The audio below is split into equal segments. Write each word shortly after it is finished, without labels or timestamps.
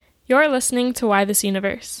You're listening to Why This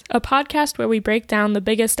Universe, a podcast where we break down the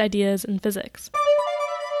biggest ideas in physics.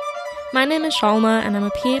 My name is Shalma, and I'm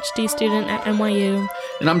a PhD student at NYU.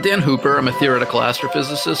 And I'm Dan Hooper. I'm a theoretical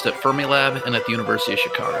astrophysicist at Fermilab and at the University of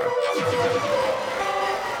Chicago.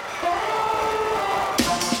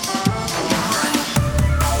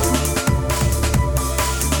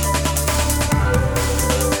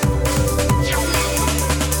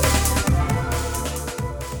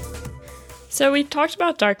 So we've talked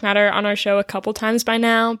about dark matter on our show a couple times by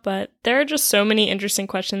now, but there are just so many interesting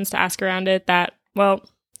questions to ask around it that, well,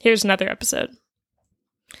 here's another episode.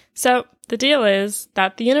 So the deal is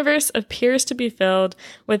that the universe appears to be filled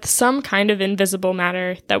with some kind of invisible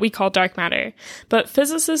matter that we call dark matter, but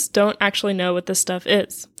physicists don't actually know what this stuff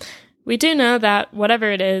is. We do know that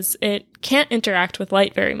whatever it is, it can't interact with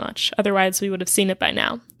light very much, otherwise we would have seen it by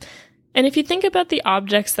now. And if you think about the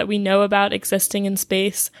objects that we know about existing in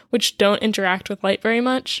space, which don't interact with light very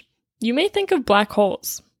much, you may think of black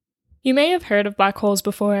holes. You may have heard of black holes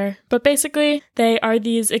before, but basically, they are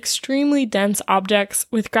these extremely dense objects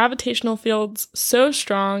with gravitational fields so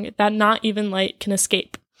strong that not even light can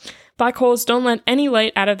escape. Black holes don't let any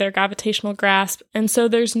light out of their gravitational grasp, and so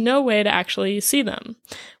there's no way to actually see them.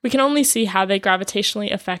 We can only see how they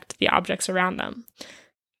gravitationally affect the objects around them.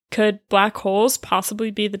 Could black holes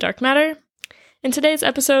possibly be the dark matter? In today's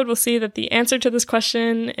episode, we'll see that the answer to this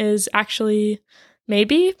question is actually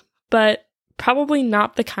maybe, but probably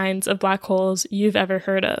not the kinds of black holes you've ever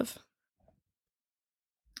heard of.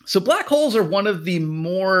 So black holes are one of the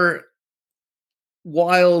more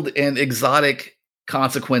wild and exotic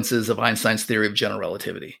consequences of Einstein's theory of general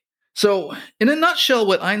relativity. So in a nutshell,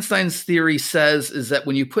 what Einstein's theory says is that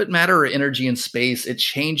when you put matter or energy in space, it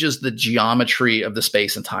changes the geometry of the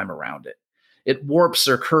space and time around it. It warps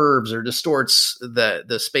or curves or distorts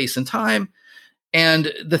the space and time.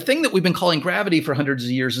 And the thing that we've been calling gravity for hundreds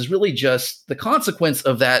of years is really just the consequence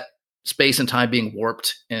of that space and time being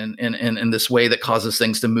warped in this way that causes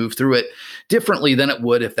things to move through it differently than it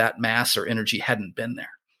would if that mass or energy hadn't been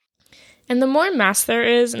there. And the more mass there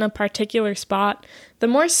is in a particular spot, the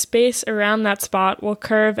more space around that spot will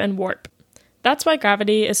curve and warp. That's why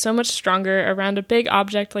gravity is so much stronger around a big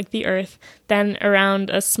object like the Earth than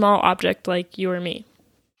around a small object like you or me.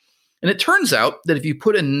 And it turns out that if you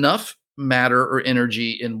put enough matter or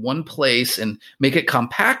energy in one place and make it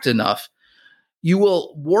compact enough, you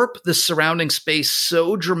will warp the surrounding space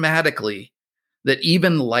so dramatically that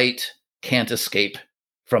even light can't escape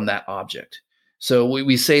from that object. So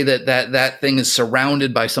we say that thing is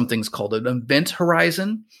surrounded by something called an event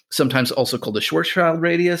horizon, sometimes also called a Schwarzschild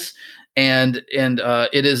radius, and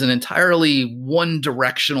it is an entirely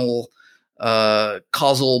one-directional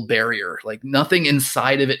causal barrier. Like nothing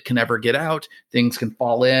inside of it can ever get out. Things can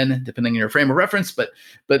fall in, depending on your frame of reference, but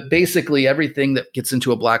basically everything that gets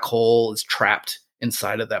into a black hole is trapped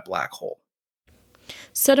inside of that black hole.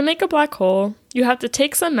 So to make a black hole, you have to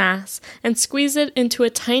take some mass and squeeze it into a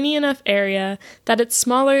tiny enough area that it's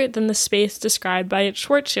smaller than the space described by its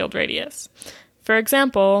Schwarzschild radius. For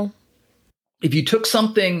example, if you took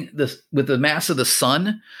something with the mass of the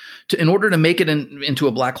sun, in order to make it into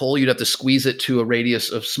a black hole, you'd have to squeeze it to a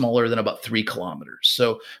radius of smaller than about 3 kilometers.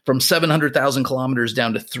 So from 700,000 kilometers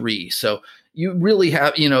down to 3. So you really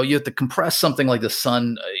have, you have to compress something like the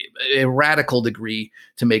sun a radical degree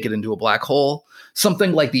to make it into a black hole.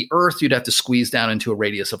 Something like the Earth, you'd have to squeeze down into a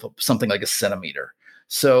radius of something like a centimeter.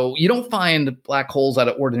 So you don't find black holes out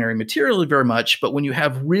of ordinary material very much, but when you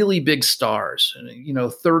have really big stars,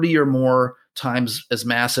 30 or more times as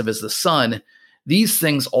massive as the sun, these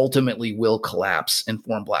things ultimately will collapse and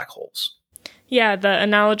form black holes. Yeah, the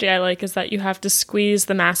analogy I like is that you have to squeeze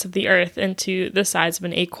the mass of the Earth into the size of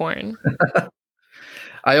an acorn.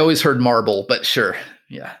 I always heard marble, but sure,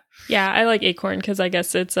 yeah. Yeah, I like acorn because I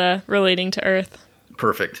guess it's relating to Earth.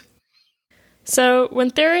 Perfect. So when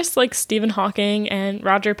theorists like Stephen Hawking and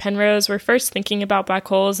Roger Penrose were first thinking about black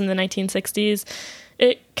holes in the 1960s,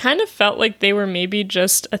 it kind of felt like they were maybe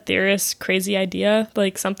just a theorist's crazy idea,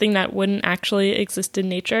 like something that wouldn't actually exist in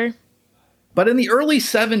nature. But in the early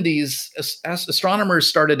 70s, astronomers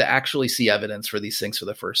started to actually see evidence for these things for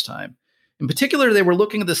the first time. In particular, they were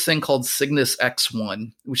looking at this thing called Cygnus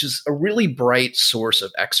X1, which is a really bright source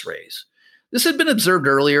of X-rays. This had been observed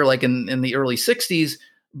earlier, like in the early 60s,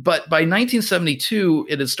 but by 1972,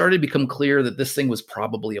 it had started to become clear that this thing was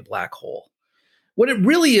probably a black hole. What it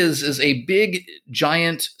really is a big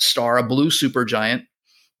giant star, a blue supergiant,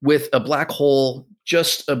 with a black hole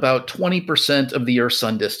just about 20% of the Earth's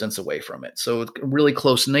sun distance away from it. So a really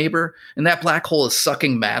close neighbor. And that black hole is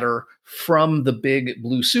sucking matter from the big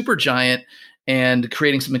blue supergiant and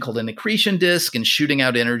creating something called an accretion disk and shooting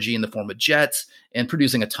out energy in the form of jets and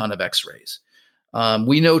producing a ton of X-rays.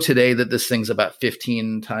 We know today that this thing's about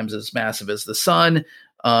 15 times as massive as the sun,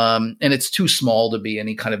 and it's too small to be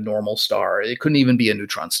any kind of normal star. It couldn't even be a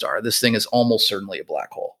neutron star. This thing is almost certainly a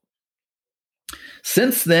black hole.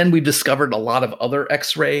 Since then, we've discovered a lot of other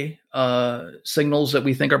X-ray signals that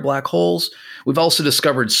we think are black holes. We've also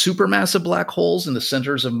discovered supermassive black holes in the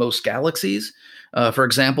centers of most galaxies. For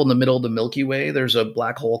example, in the middle of the Milky Way, there's a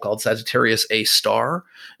black hole called Sagittarius A star,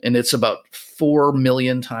 and it's about 4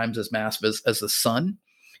 million times as massive as the sun.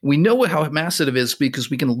 We know how massive it is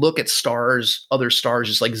because we can look at stars, other stars,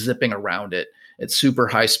 just like zipping around it at super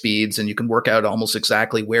high speeds, and you can work out almost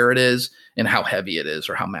exactly where it is and how heavy it is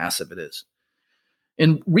or how massive it is.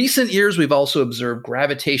 In recent years, we've also observed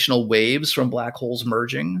gravitational waves from black holes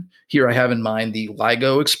merging. Here I have in mind the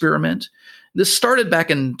LIGO experiment. This started back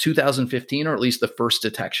in 2015, or at least the first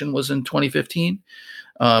detection was in 2015.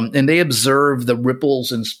 And they observed the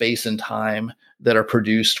ripples in space and time that are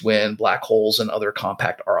produced when black holes and other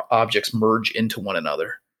compact objects merge into one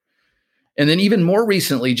another. And then even more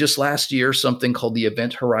recently, just last year, something called the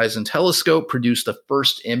Event Horizon Telescope produced the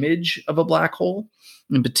first image of a black hole.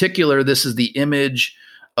 In particular, this is the image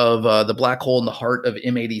of the black hole in the heart of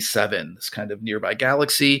M87, this kind of nearby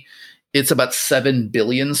galaxy. It's about 7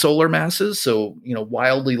 billion solar masses, so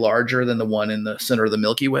wildly larger than the one in the center of the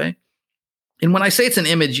Milky Way. And when I say it's an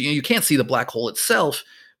image, you can't see the black hole itself,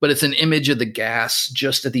 but it's an image of the gas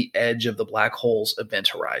just at the edge of the black hole's event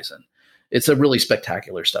horizon. It's a really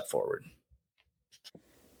spectacular step forward.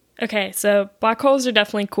 Okay, so black holes are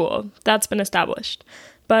definitely cool. That's been established.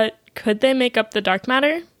 But could they make up the dark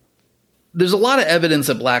matter? There's a lot of evidence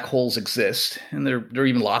that black holes exist, and there are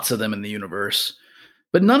even lots of them in the universe.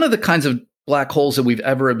 But none of the kinds of black holes that we've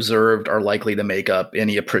ever observed are likely to make up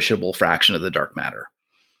any appreciable fraction of the dark matter.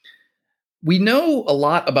 We know a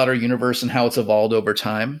lot about our universe and how it's evolved over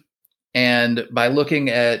time. And by looking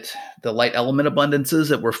at the light element abundances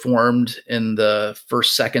that were formed in the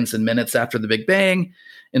first seconds and minutes after the Big Bang,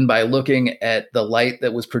 and by looking at the light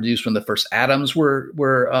that was produced when the first atoms were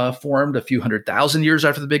formed a few 100,000 years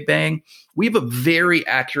after the Big Bang, we have a very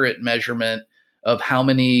accurate measurement of how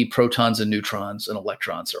many protons and neutrons and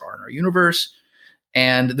electrons there are in our universe.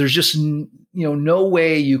 And there's just no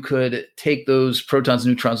way you could take those protons,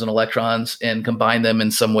 neutrons, and electrons and combine them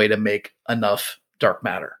in some way to make enough dark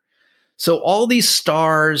matter. So all these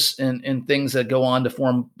stars and things that go on to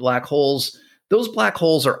form black holes, those black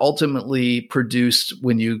holes are ultimately produced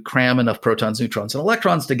when you cram enough protons, neutrons, and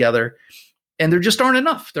electrons together, and there just aren't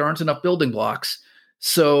enough. There aren't enough building blocks.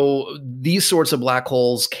 So these sorts of black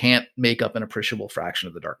holes can't make up an appreciable fraction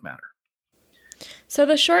of the dark matter. So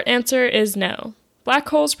the short answer is no. Black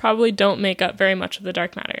holes probably don't make up very much of the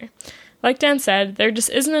dark matter. Like Dan said, there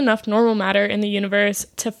just isn't enough normal matter in the universe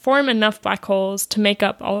to form enough black holes to make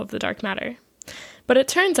up all of the dark matter. But it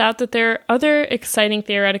turns out that there are other exciting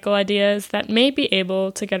theoretical ideas that may be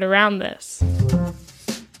able to get around this.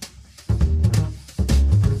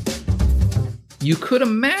 You could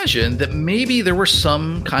imagine that maybe there were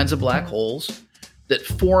some kinds of black holes that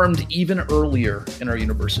formed even earlier in our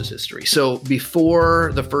universe's history. So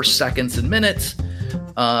before the first seconds and minutes,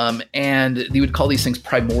 and you would call these things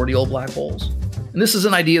primordial black holes. And this is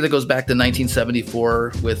an idea that goes back to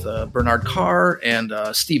 1974 with Bernard Carr and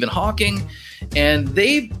Stephen Hawking. And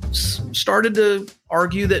they started to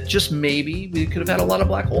argue that just maybe we could have had a lot of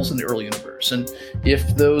black holes in the early universe. And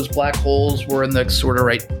if those black holes were in the sort of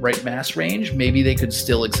right mass range, maybe they could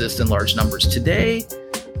still exist in large numbers today.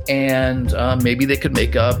 And maybe they could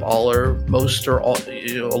make up all or most or all,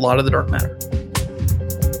 a lot of the dark matter.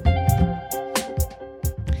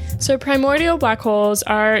 So primordial black holes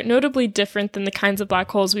are notably different than the kinds of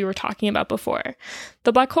black holes we were talking about before.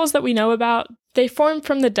 The black holes that we know about, they formed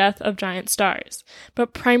from the death of giant stars.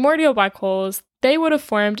 But primordial black holes, they would have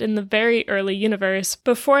formed in the very early universe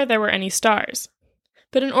before there were any stars.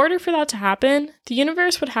 But in order for that to happen, the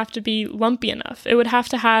universe would have to be lumpy enough. It would have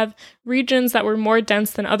to have regions that were more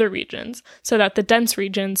dense than other regions, so that the dense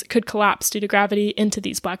regions could collapse due to gravity into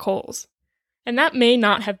these black holes. And that may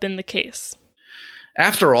not have been the case.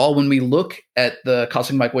 After all, when we look at the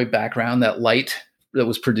cosmic microwave background, that light that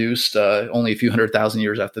was produced only a few 100,000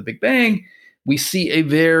 years after the Big Bang, we see a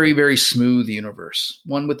very, very smooth universe,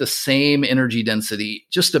 one with the same energy density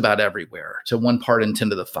just about everywhere, to 1 part in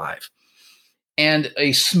 10 to the 5. And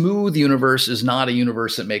a smooth universe is not a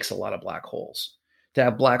universe that makes a lot of black holes. To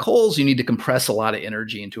have black holes, you need to compress a lot of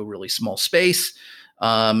energy into a really small space.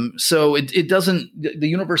 So it doesn't, the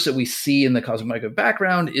universe that we see in the cosmic microwave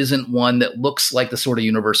background isn't one that looks like the sort of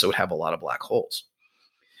universe that would have a lot of black holes.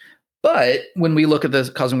 But when we look at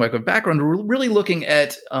the cosmic microwave background, we're really looking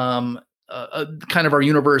at kind of our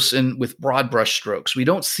universe with broad brush strokes. We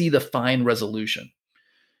don't see the fine resolution.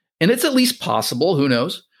 And it's at least possible, who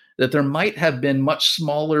knows, that there might have been much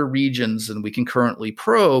smaller regions than we can currently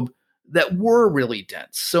probe that were really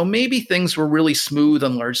dense. So maybe things were really smooth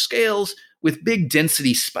on large scales with big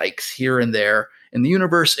density spikes here and there in the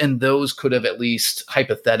universe, and those could have at least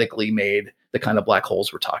hypothetically made the kind of black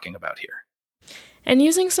holes we're talking about here. And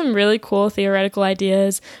using some really cool theoretical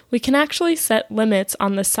ideas, we can actually set limits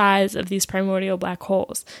on the size of these primordial black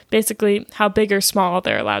holes, basically how big or small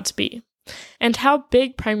they're allowed to be. And how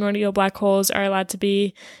big primordial black holes are allowed to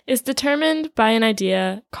be is determined by an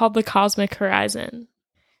idea called the cosmic horizon.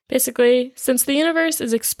 Basically, since the universe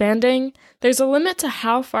is expanding, there's a limit to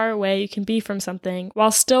how far away you can be from something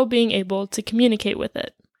while still being able to communicate with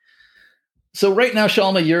it. So right now,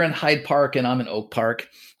 Shalma, you're in Hyde Park and I'm in Oak Park,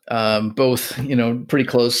 both, pretty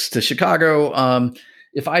close to Chicago.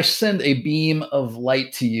 If I send a beam of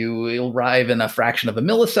light to you, it'll arrive in a fraction of a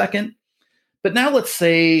millisecond. But now let's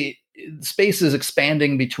say space is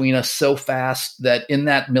expanding between us so fast that in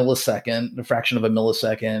that millisecond, a fraction of a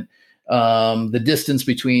millisecond, the distance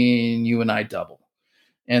between you and I double.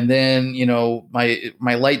 And then,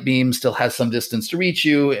 my light beam still has some distance to reach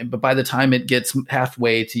you. But by the time it gets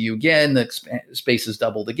halfway to you again, the space is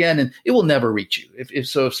doubled again, and it will never reach you. If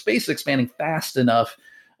space is expanding fast enough,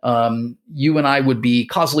 you and I would be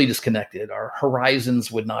causally disconnected. Our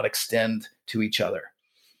horizons would not extend to each other.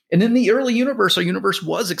 And in the early universe, our universe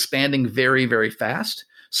was expanding very, very fast.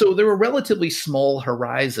 So there were relatively small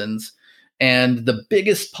horizons. And the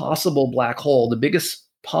biggest possible black hole, the biggest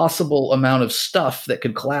possible amount of stuff that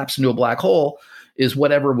could collapse into a black hole is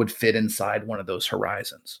whatever would fit inside one of those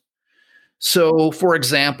horizons. So, for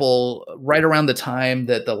example, right around the time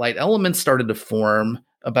that the light elements started to form,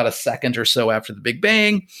 about a second or so after the Big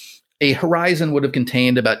Bang, a horizon would have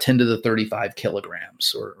contained about 10 to the 35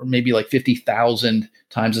 kilograms, or maybe like 50,000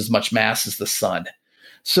 times as much mass as the sun.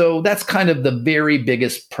 So that's kind of the very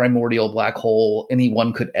biggest primordial black hole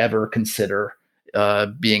anyone could ever consider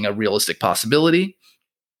being a realistic possibility.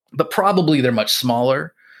 But probably they're much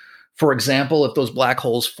smaller. For example, if those black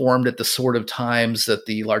holes formed at the sort of times that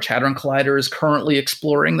the Large Hadron Collider is currently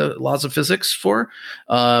exploring the laws of physics for,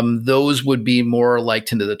 those would be more like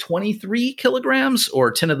 10 to the 23 kilograms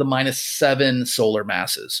or 10 to the minus 7 solar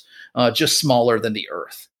masses, just smaller than the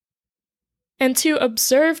Earth. And to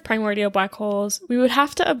observe primordial black holes, we would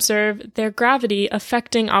have to observe their gravity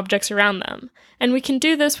affecting objects around them. And we can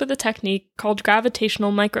do this with a technique called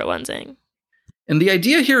gravitational microlensing. And the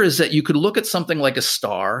idea here is that you could look at something like a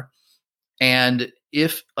star, and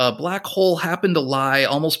if a black hole happened to lie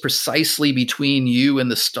almost precisely between you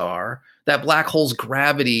and the star, that black hole's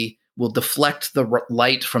gravity will deflect the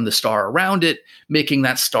light from the star around it, making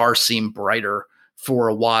that star seem brighter for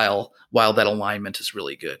a while that alignment is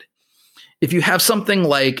really good. If you have something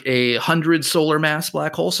like a 100 solar mass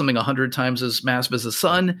black hole, something 100 times as massive as the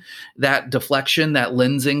sun, that deflection, that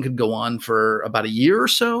lensing could go on for about a year or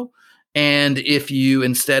so. And if you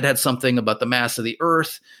instead had something about the mass of the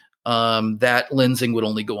Earth, that lensing would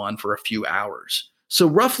only go on for a few hours. So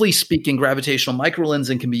roughly speaking, gravitational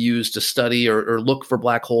microlensing can be used to study or look for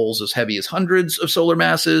black holes as heavy as hundreds of solar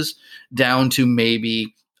masses down to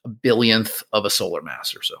maybe a billionth of a solar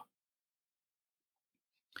mass or so.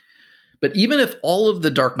 But even if all of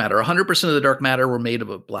the dark matter, 100% of the dark matter were made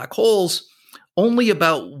of black holes, only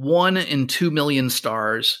about 1 in 2 million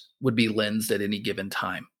stars would be lensed at any given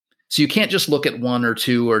time. So you can't just look at 1 or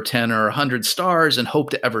 2 or 10 or 100 stars and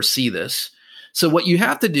hope to ever see this. So what you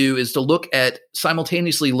have to do is to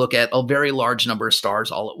simultaneously look at a very large number of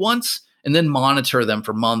stars all at once, and then monitor them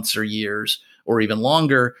for months or years or even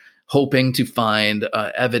longer, hoping to find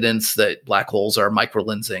evidence that black holes are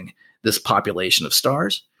microlensing this population of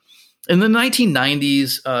stars. In the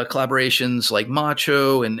 1990s, collaborations like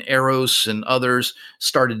Macho and Eros and others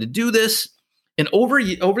started to do this. And over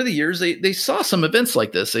the years, they saw some events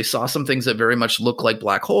like this. They saw some things that very much look like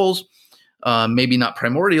black holes, maybe not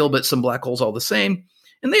primordial, but some black holes all the same.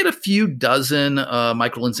 And they had a few dozen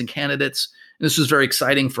microlensing candidates. And this was very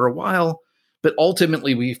exciting for a while. But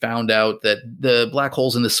ultimately, we found out that the black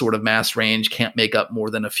holes in this sort of mass range can't make up more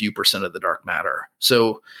than a few percent of the dark matter.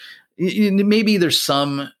 So maybe there's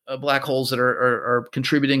some black holes that are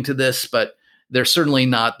contributing to this, but they're certainly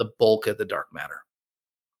not the bulk of the dark matter.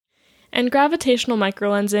 And gravitational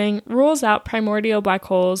microlensing rules out primordial black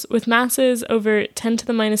holes with masses over 10 to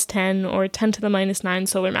the minus 10 or 10 to the minus 9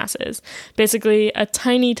 solar masses, basically a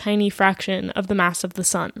tiny, tiny fraction of the mass of the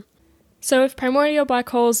sun. So if primordial black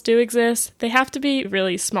holes do exist, they have to be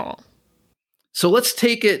really small. So let's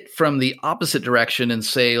take it from the opposite direction and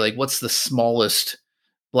say, like, what's the smallest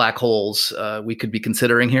black holes we could be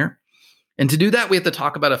considering here? And to do that, we have to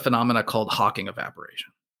talk about a phenomena called Hawking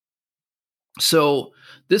evaporation. So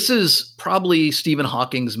this is probably Stephen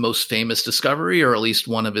Hawking's most famous discovery, or at least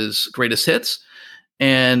one of his greatest hits.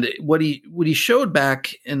 And what he showed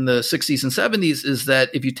back in the 60s and 70s is that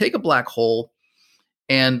if you take a black hole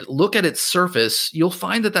and look at its surface, you'll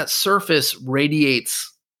find that surface radiates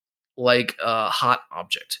like a hot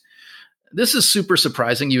object. This is super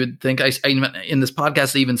surprising. You would think, I in this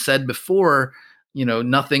podcast, I even said before,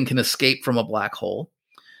 nothing can escape from a black hole.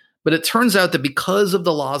 But it turns out that because of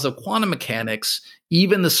the laws of quantum mechanics,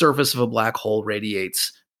 even the surface of a black hole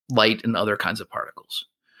radiates light and other kinds of particles.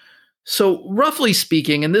 So roughly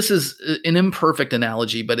speaking, and this is an imperfect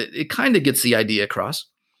analogy, but it kind of gets the idea across.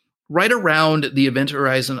 Right around the event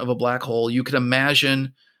horizon of a black hole, you could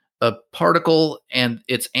imagine a particle and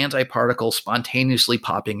its antiparticle spontaneously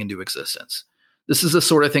popping into existence. This is the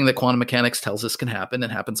sort of thing that quantum mechanics tells us can happen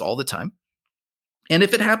and happens all the time. And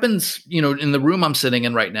if it happens, in the room I'm sitting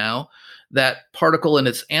in right now, that particle and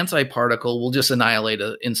its antiparticle will just annihilate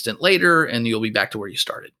an instant later, and you'll be back to where you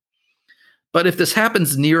started. But if this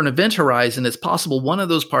happens near an event horizon, it's possible one of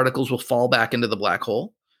those particles will fall back into the black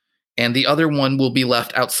hole, and the other one will be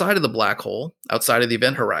left outside of the black hole, outside of the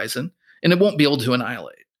event horizon, and it won't be able to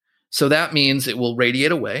annihilate. So that means it will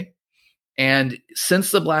radiate away. And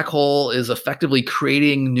since the black hole is effectively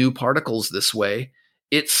creating new particles this way,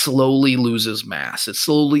 it slowly loses mass. It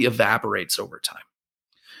slowly evaporates over time.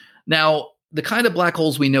 Now, the kind of black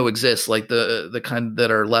holes we know exist, like the kind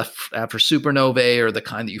that are left after supernovae or the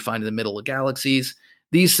kind that you find in the middle of galaxies,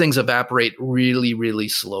 these things evaporate really, really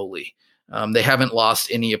slowly. They haven't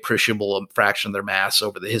lost any appreciable fraction of their mass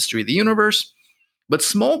over the history of the universe. But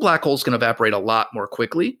small black holes can evaporate a lot more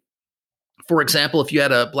quickly. For example, if you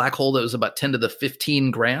had a black hole that was about 10 to the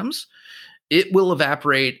 15 grams, it will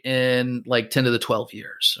evaporate in like 10 to the 12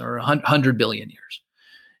 years or 100 billion years.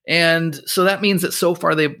 And so that means that so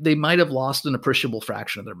far they might have lost an appreciable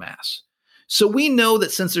fraction of their mass. So we know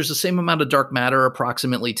that since there's the same amount of dark matter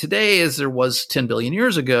approximately today as there was 10 billion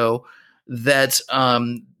years ago, that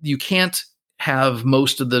you can't have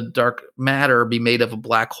most of the dark matter be made of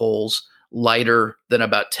black holes lighter than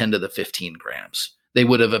about 10 to the 15 grams. They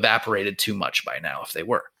would have evaporated too much by now if they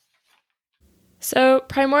were. So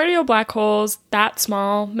primordial black holes that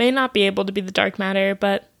small may not be able to be the dark matter,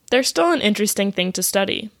 but they're still an interesting thing to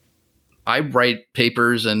study. I write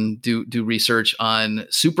papers and do research on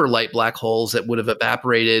super light black holes that would have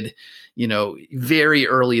evaporated, very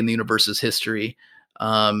early in the universe's history,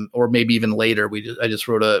 or maybe even later. I just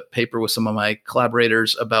wrote a paper with some of my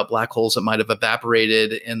collaborators about black holes that might have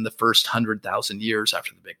evaporated in the first 100,000 years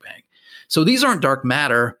after the Big Bang. So these aren't dark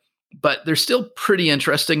matter, but they're still pretty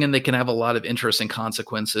interesting, and they can have a lot of interesting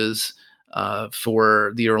consequences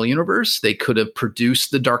for the early universe. They could have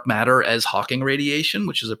produced the dark matter as Hawking radiation,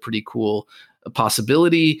 which is a pretty cool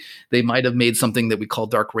possibility. They might have made something that we call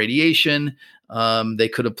dark radiation. They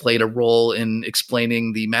could have played a role in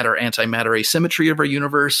explaining the matter-antimatter asymmetry of our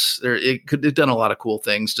universe. It could have done a lot of cool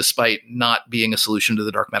things, despite not being a solution to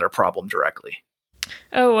the dark matter problem directly.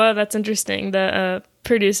 Oh, wow, that's interesting. The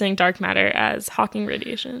producing dark matter as Hawking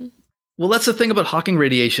radiation. Well, that's the thing about Hawking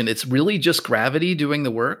radiation. It's really just gravity doing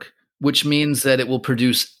the work, which means that it will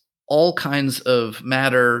produce all kinds of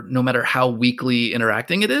matter, no matter how weakly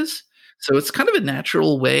interacting it is. So it's kind of a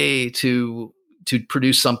natural way to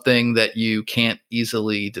produce something that you can't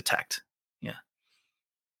easily detect. Yeah.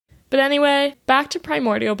 But anyway, back to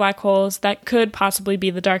primordial black holes that could possibly be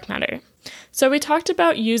the dark matter. So we talked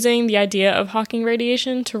about using the idea of Hawking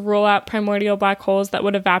radiation to rule out primordial black holes that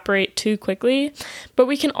would evaporate too quickly, but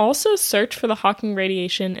we can also search for the Hawking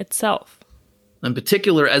radiation itself. In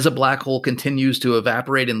particular, as a black hole continues to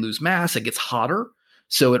evaporate and lose mass, it gets hotter,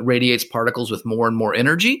 so it radiates particles with more and more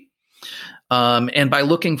energy. And by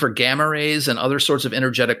looking for gamma rays and other sorts of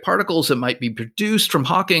energetic particles that might be produced from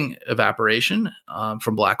Hawking evaporation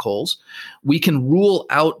from black holes, we can rule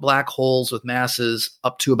out black holes with masses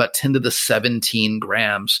up to about 10 to the 17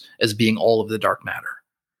 grams as being all of the dark matter.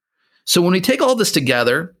 So when we take all this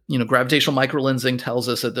together, gravitational microlensing tells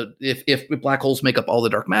us that if black holes make up all the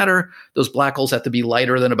dark matter, those black holes have to be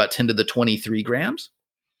lighter than about 10 to the 23 grams.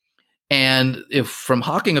 And if from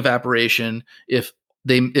Hawking evaporation, if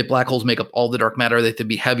black holes make up all the dark matter, they have to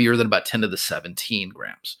be heavier than about 10 to the 17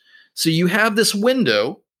 grams. So you have this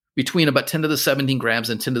window between about 10 to the 17 grams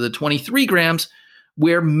and 10 to the 23 grams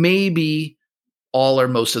where maybe all or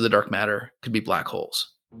most of the dark matter could be black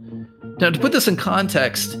holes. Now, to put this in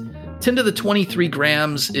context, 10 to the 23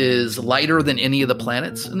 grams is lighter than any of the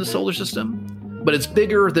planets in the solar system. but it's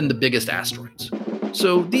bigger than the biggest asteroids.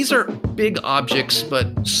 So these are big objects,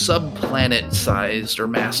 but subplanet-sized or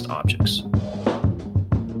massed objects.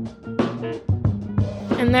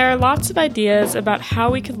 And there are lots of ideas about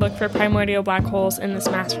how we could look for primordial black holes in this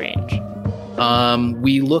mass range.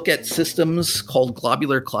 We look at systems called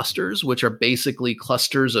globular clusters, which are basically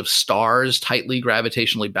clusters of stars tightly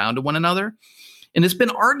gravitationally bound to one another. And it's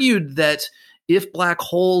been argued that if black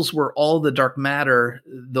holes were all the dark matter,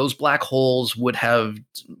 those black holes would have,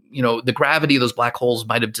 the gravity of those black holes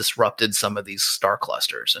might have disrupted some of these star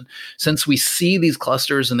clusters. And since we see these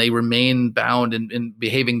clusters and they remain bound and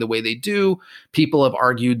behaving the way they do, people have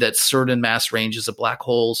argued that certain mass ranges of black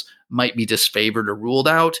holes might be disfavored or ruled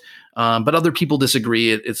out. But other people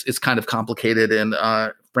disagree. It's kind of complicated and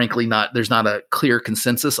frankly, there's not a clear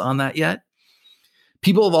consensus on that yet.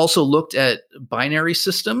 People have also looked at binary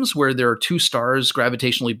systems where there are two stars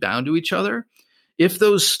gravitationally bound to each other. If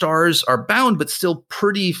those stars are bound but still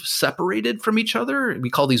pretty separated from each other, we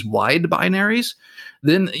call these wide binaries,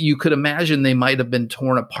 then you could imagine they might have been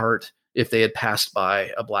torn apart if they had passed by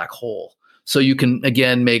a black hole. So you can,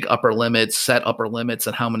 again, set upper limits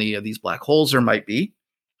on how many of these black holes there might be.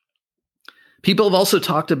 People have also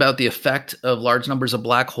talked about the effect of large numbers of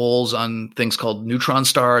black holes on things called neutron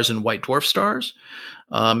stars and white dwarf stars.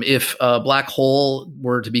 If a black hole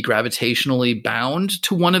were to be gravitationally bound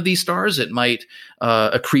to one of these stars, it might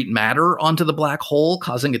accrete matter onto the black hole,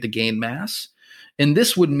 causing it to gain mass. And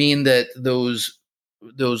this would mean that those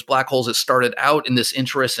black holes that started out in this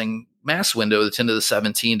interesting mass window, the 10 to the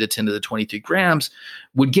 17 to 10 to the 23 grams,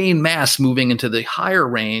 would gain mass moving into the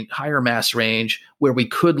higher mass range where we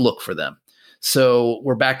could look for them. So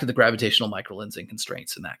we're back to the gravitational microlensing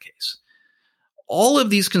constraints in that case. All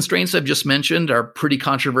of these constraints I've just mentioned are pretty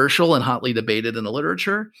controversial and hotly debated in the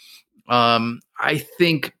literature. I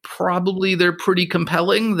think probably they're pretty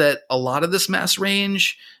compelling that a lot of this mass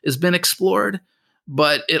range has been explored,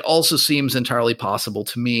 but it also seems entirely possible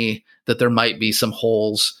to me that there might be some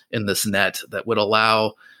holes in this net that would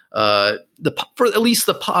allow for at least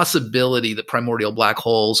the possibility that primordial black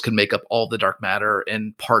holes can make up all the dark matter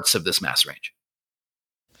in parts of this mass range.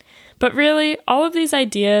 But really, all of these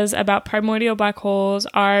ideas about primordial black holes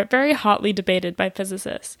are very hotly debated by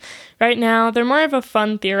physicists. Right now, they're more of a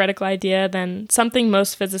fun theoretical idea than something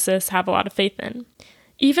most physicists have a lot of faith in.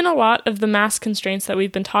 Even a lot of the mass constraints that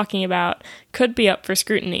we've been talking about could be up for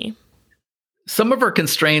scrutiny. Some of our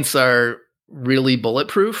constraints are really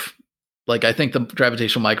bulletproof. Like I think the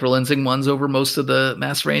gravitational microlensing ones over most of the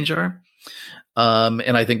mass range are.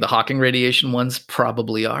 And I think the Hawking radiation ones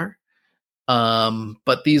probably are.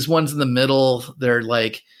 But these ones in the middle,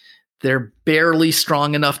 they're barely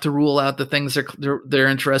strong enough to rule out the things they're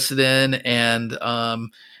interested in. And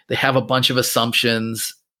they have a bunch of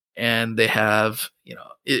assumptions and they have,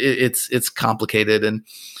 it's complicated. And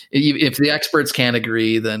if the experts can't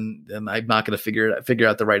agree, then I'm not going to figure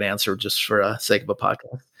out the right answer just for the sake of a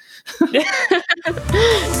podcast.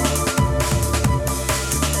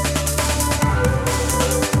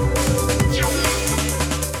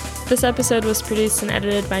 This episode was produced and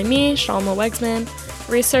edited by me, Shalma Wegsman.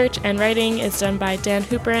 Research and writing is done by Dan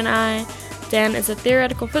Hooper and I. Dan is a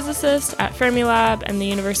theoretical physicist at Fermilab and the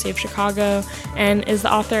University of Chicago and is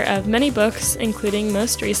the author of many books, including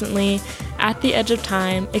most recently, At the Edge of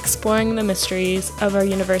Time, Exploring the Mysteries of Our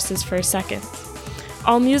Universe's First Seconds.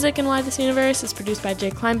 All music in Why This Universe is produced by Jay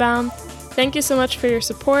Kleinbaum. Thank you so much for your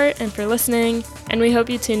support and for listening, and we hope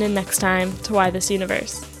you tune in next time to Why This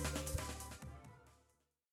Universe.